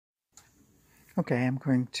Okay, I'm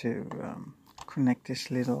going to connect this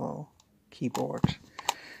little keyboard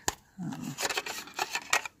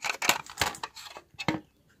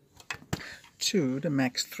to the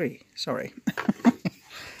Max 3. Sorry.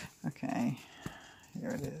 Okay, here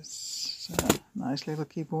it is. It's a nice little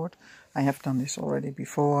keyboard. I have done this already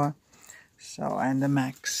before. So, and the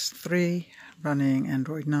Max 3 running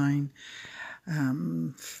Android 9.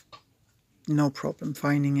 No problem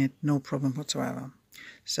finding it, no problem whatsoever.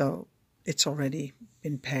 So it's already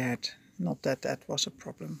been paired, not that that was a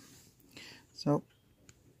problem. So,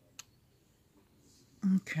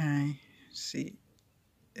 okay, see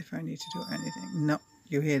if I need to do anything. No,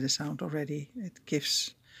 you hear the sound already. It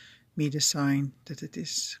gives me the sign that it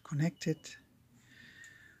is connected.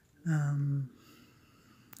 Let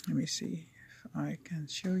me see if I can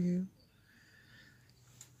show you.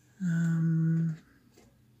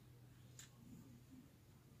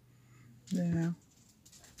 There.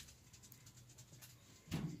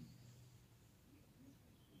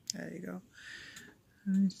 There you go.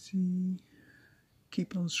 Let me see.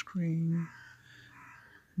 Keep on screen.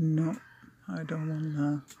 No, I don't want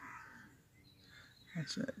that.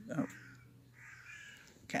 That's it. Oh.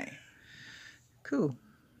 Okay. Cool.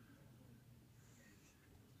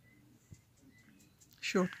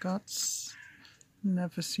 Shortcuts.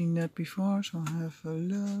 Never seen that before, so I'll have a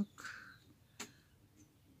look.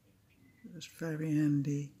 It's very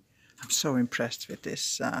handy. I'm so impressed with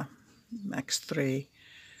this Max 3.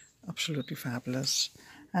 Absolutely fabulous.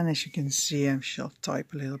 And as you can see, I shall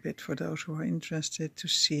type a little bit for those who are interested to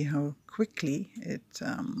see how quickly it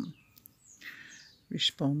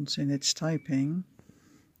responds in its typing.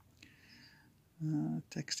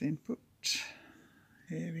 Text input.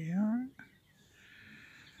 Here we are.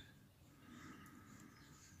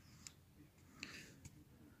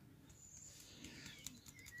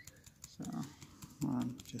 So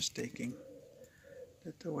I'm just taking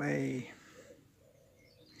that away.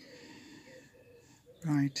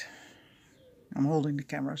 Right. I'm holding the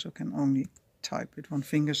camera, so I can only type with one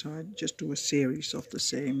finger, so I just do a series of the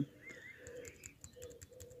same.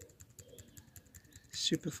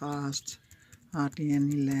 Super fast, hardly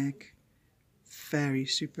any lag. Very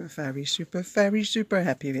super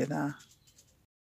happy with that.